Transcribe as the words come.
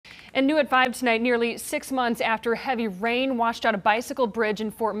And new at 5 tonight, nearly 6 months after heavy rain washed out a bicycle bridge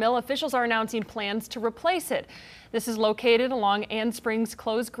in Fort Mill, officials are announcing plans to replace it. This is located along Ann Springs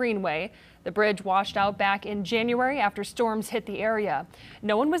closed greenway. The bridge washed out back in January after storms hit the area.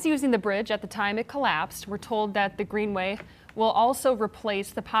 No one was using the bridge at the time it collapsed. We're told that the greenway will also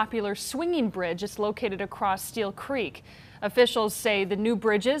replace the popular swinging bridge. It's located across Steel Creek. Officials say the new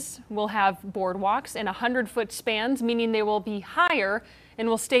bridges will have boardwalks and 100-foot spans, meaning they will be higher and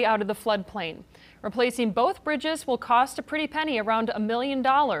will stay out of the floodplain. Replacing both bridges will cost a pretty penny, around $1 million.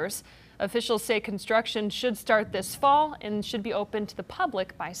 Officials say construction should start this fall and should be open to the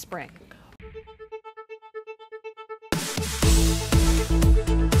public by spring.